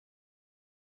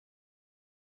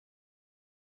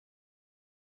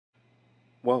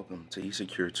Welcome to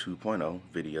eSecure 2.0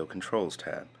 Video Controls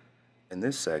tab. In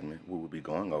this segment, we will be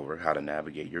going over how to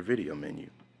navigate your video menu.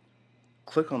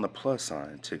 Click on the plus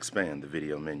sign to expand the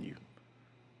video menu.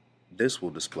 This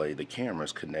will display the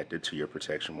cameras connected to your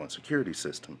Protection 1 security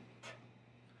system.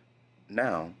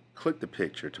 Now, click the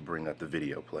picture to bring up the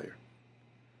video player.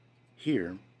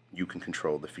 Here, you can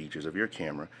control the features of your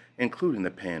camera, including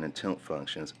the pan and tilt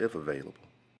functions if available.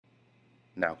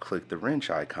 Now click the wrench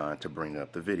icon to bring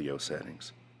up the video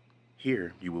settings.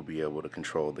 Here you will be able to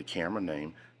control the camera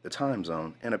name, the time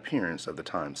zone, and appearance of the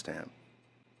timestamp.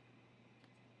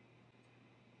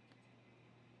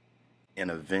 In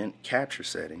event capture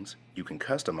settings, you can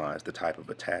customize the type of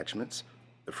attachments,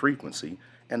 the frequency,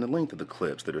 and the length of the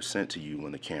clips that are sent to you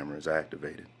when the camera is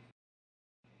activated.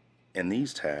 In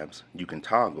these tabs, you can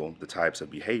toggle the types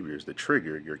of behaviors that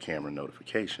trigger your camera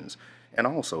notifications and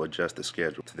also adjust the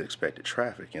schedule to the expected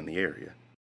traffic in the area.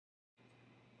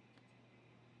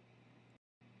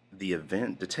 The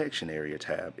Event Detection Area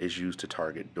tab is used to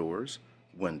target doors,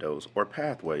 windows, or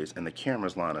pathways in the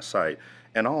camera's line of sight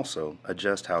and also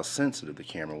adjust how sensitive the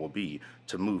camera will be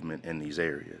to movement in these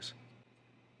areas.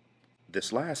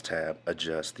 This last tab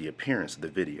adjusts the appearance of the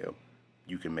video.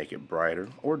 You can make it brighter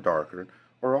or darker,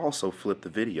 or also flip the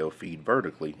video feed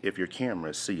vertically if your camera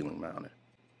is ceiling mounted.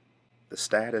 The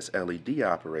Status LED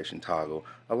operation toggle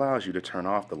allows you to turn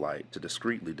off the light to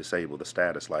discreetly disable the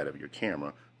status light of your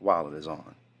camera while it is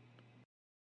on.